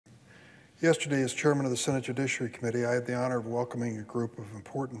Yesterday, as chairman of the Senate Judiciary Committee, I had the honor of welcoming a group of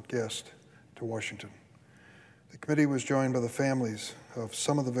important guests to Washington. The committee was joined by the families of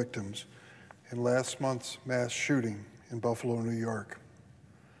some of the victims in last month's mass shooting in Buffalo, New York.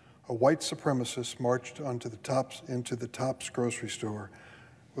 A white supremacist marched into the Tops grocery store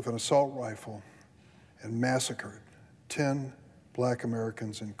with an assault rifle and massacred 10 Black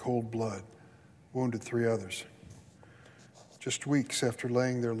Americans in cold blood, wounded 3 others. Just weeks after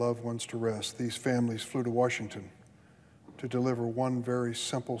laying their loved ones to rest, these families flew to Washington to deliver one very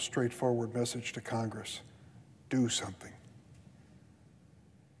simple, straightforward message to Congress: do something.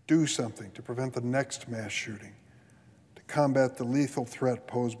 Do something to prevent the next mass shooting, to combat the lethal threat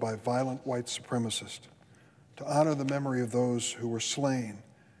posed by violent white supremacists, to honor the memory of those who were slain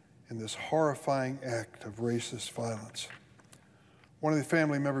in this horrifying act of racist violence. One of the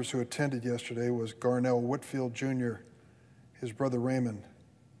family members who attended yesterday was Garnell Whitfield Jr., his brother Raymond.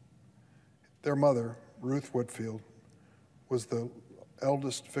 Their mother, Ruth Whitfield, was the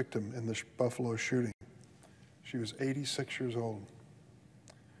eldest victim in the Buffalo shooting. She was 86 years old.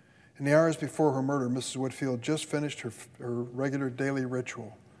 In the hours before her murder, Mrs. Whitfield just finished her regular daily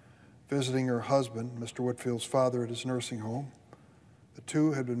ritual, visiting her husband, Mr. Whitfield's father, at his nursing home. The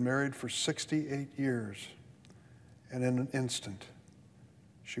two had been married for 68 years, and in an instant,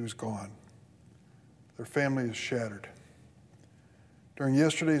 she was gone. Their family is shattered. During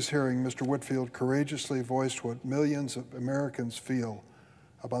yesterday's hearing, Mr. Whitfield courageously voiced what millions of Americans feel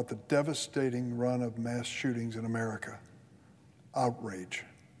about the devastating run of mass shootings in America: outrage.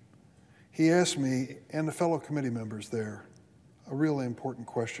 He asked me and the fellow committee members there a really important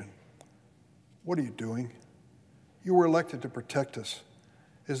question. What are you doing? You were elected to protect us.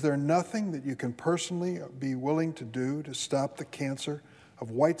 Is there nothing that you can personally be willing to do to stop the cancer of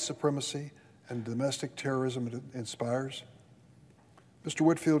white supremacy and domestic terrorism it inspires? Mr.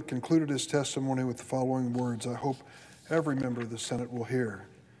 Whitfield concluded his testimony with the following words I hope every member of the Senate will hear.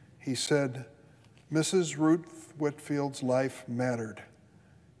 He said, "Mrs. Ruth Whitfield's life mattered.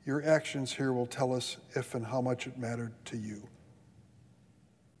 Your actions here will tell us if and how much it mattered to you."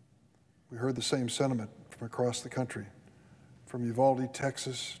 We heard the same sentiment from across the country, from Uvalde,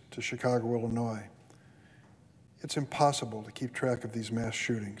 Texas to Chicago, Illinois. It's impossible to keep track of these mass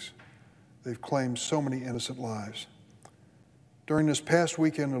shootings. They've claimed so many innocent lives. During this past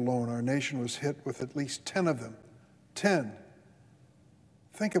weekend alone, our nation was hit with at least 10 of them. 10.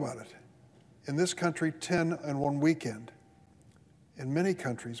 Think about it. In this country, 10 in one weekend. In many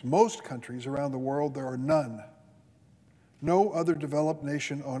countries, most countries around the world, there are none. No other developed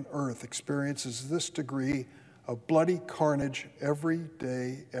nation on earth experiences this degree of bloody carnage every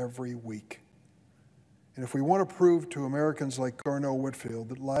day, every week. And if we want to prove to Americans like Garnell Whitfield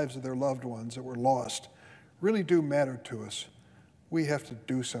that lives of their loved ones that were lost really do matter to us, we have to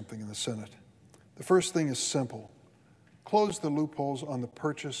do something in the Senate. The first thing is simple. Close the loopholes on the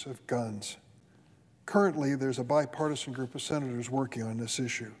purchase of guns. Currently, there's a bipartisan group of senators working on this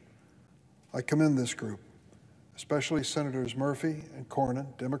issue. I commend this group, especially Senators Murphy and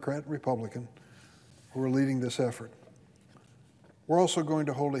Cornyn, Democrat and Republican, who are leading this effort. We're also going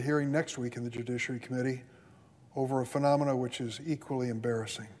to hold a hearing next week in the Judiciary Committee over a phenomenon which is equally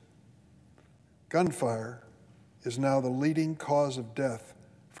embarrassing. Gunfire is now the leading cause of death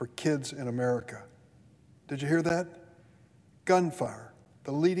for kids in America. Did you hear that? Gunfire,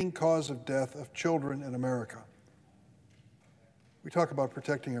 the leading cause of death of children in America. We talk about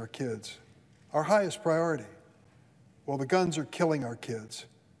protecting our kids. Our highest priority. Well, the guns are killing our kids.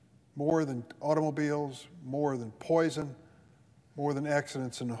 More than automobiles, more than poison, more than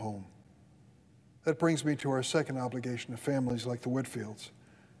accidents in the home. That brings me to our second obligation to families like the Whitfields.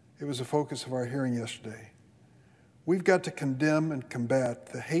 It was the focus of our hearing yesterday. We've got to condemn and combat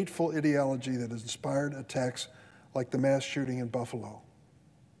the hateful ideology that has inspired attacks like the mass shooting in Buffalo.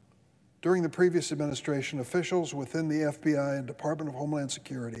 During the previous administration, officials within the FBI and Department of Homeland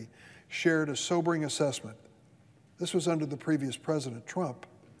Security shared a sobering assessment. This was under the previous President Trump.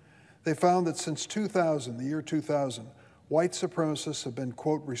 They found that since 2000, the year 2000, white supremacists have been,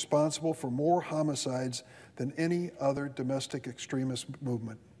 quote, responsible for more homicides than any other domestic extremist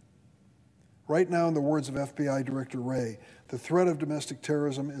movement. Right now, in the words of FBI Director Wray, the threat of domestic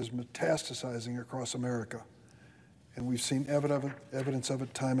terrorism is metastasizing across America, and we've seen evidence of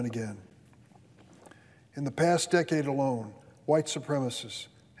it time and again. In the past decade alone, white supremacists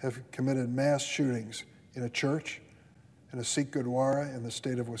have committed mass shootings in a church, in a Sikh Gurdwara in the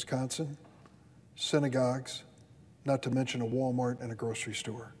state of Wisconsin, synagogues, not to mention a Walmart and a grocery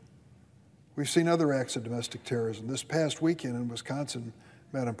store. We've seen other acts of domestic terrorism. This past weekend in Wisconsin,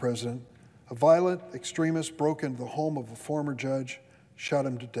 Madam President, a violent extremist broke into the home of a former judge, shot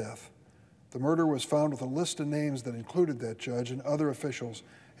him to death. The murderer was found with a list of names that included that judge and other officials,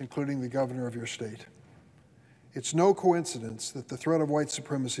 including the governor of your state. It's no coincidence that the threat of white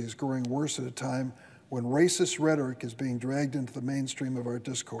supremacy is growing worse at a time when racist rhetoric is being dragged into the mainstream of our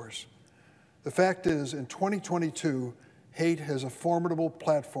discourse. The fact is, in 2022, hate has a formidable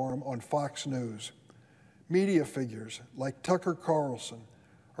platform on Fox News. Media figures like Tucker Carlson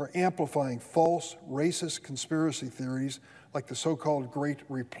are amplifying false racist conspiracy theories like the so-called Great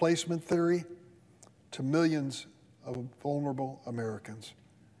Replacement Theory to millions of vulnerable Americans.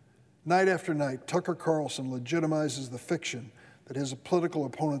 Night after night, Tucker Carlson legitimizes the fiction that his political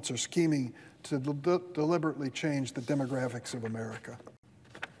opponents are scheming to deliberately change the demographics of America.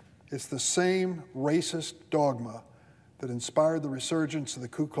 It's the same racist dogma that inspired the resurgence of the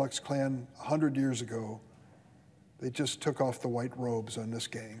Ku Klux Klan 100 years ago. They just took off the white robes on this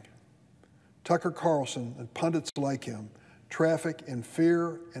gang. Tucker Carlson and pundits like him traffic in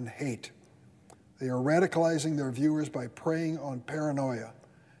fear and hate. They are radicalizing their viewers by preying on paranoia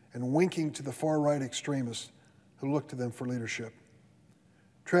and winking to the far-right extremists who look to them for leadership.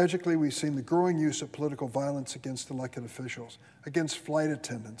 Tragically, we've seen the growing use of political violence against elected officials, against flight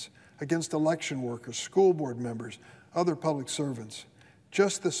attendants, against election workers, school board members, other public servants.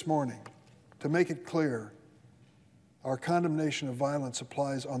 Just this morning, to make it clear, our condemnation of violence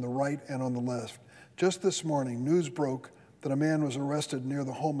applies on the right and on the left. Just this morning, news broke that a man was arrested near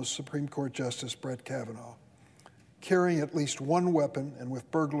the home of Supreme Court Justice Brett Kavanaugh, carrying at least one weapon and with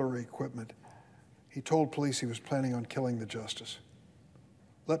burglary equipment. He told police he was planning on killing the justice.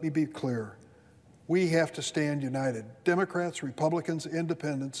 Let me be clear. We have to stand united. Democrats, Republicans,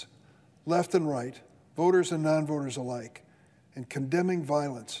 independents, left and right, voters and non-voters alike, in condemning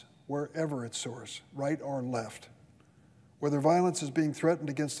violence wherever its source, right or left. Whether violence is being threatened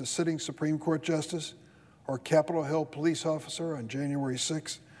against a sitting Supreme Court justice or Capitol Hill police officer on January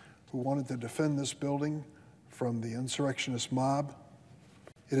 6th who wanted to defend this building from the insurrectionist mob,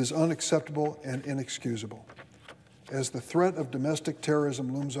 it is unacceptable and inexcusable. As the threat of domestic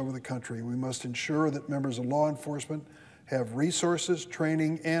terrorism looms over the country, we must ensure that members of law enforcement have resources,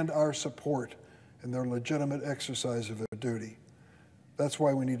 training, and our support in their legitimate exercise of their duty. That's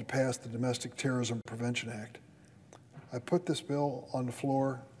why we need to pass the Domestic Terrorism Prevention Act. I put this bill on the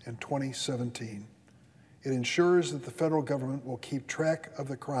floor in 2017. It ensures that the federal government will keep track of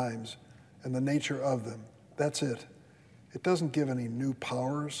the crimes and the nature of them. That's it. It doesn't give any new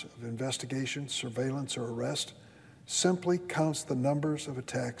powers of investigation, surveillance, or arrest. Simply counts the numbers of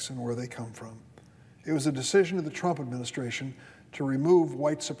attacks and where they come from. It was a decision of the Trump administration to remove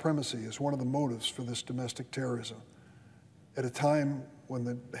white supremacy as one of the motives for this domestic terrorism, at a time when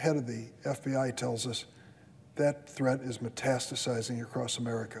the head of the FBI tells us that threat is metastasizing across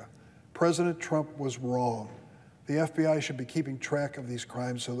America. President Trump was wrong. The FBI should be keeping track of these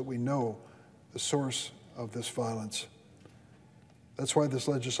crimes so that we know the source of this violence. That's why this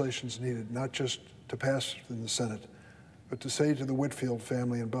legislation is needed, not just to pass in the Senate, but to say to the Whitfield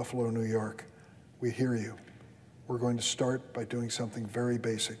family in Buffalo, New York, we hear you. We're going to start by doing something very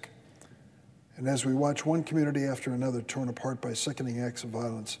basic. And as we watch one community after another torn apart by sickening acts of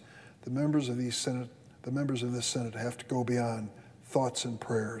violence, the members of this Senate have to go beyond thoughts and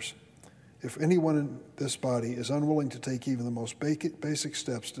prayers. If anyone in this body is unwilling to take even the most basic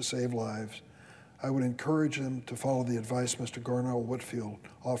steps to save lives, I would encourage them to follow the advice Mr. Garnell Whitfield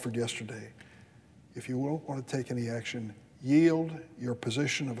offered yesterday. If you won't want to take any action, yield your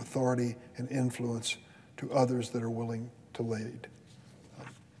position of authority and influence to others that are willing to lead.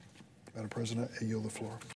 Madam President, I yield the floor.